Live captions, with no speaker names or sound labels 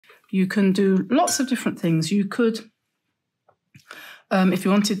you can do lots of different things. You could, if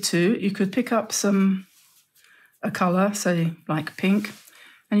you wanted to, you could pick up a colour, say like pink,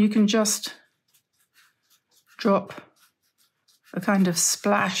 and you can just drop a kind of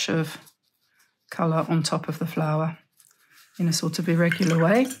splash of colour on top of the flower in a sort of irregular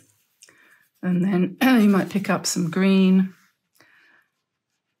way. And then you might pick up some green.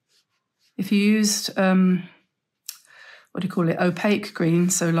 If you used, opaque green,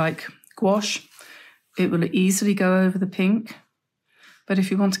 so like gouache, it will easily go over the pink. But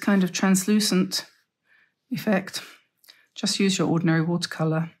if you want a kind of translucent effect, just use your ordinary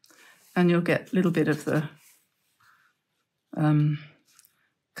watercolor and you'll get a little bit of the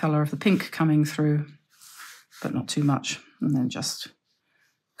colour of the pink coming through, but not too much. And then just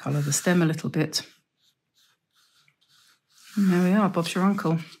colour the stem a little bit. And there we are, Bob's your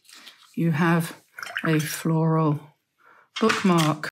uncle. You have a floral bookmark.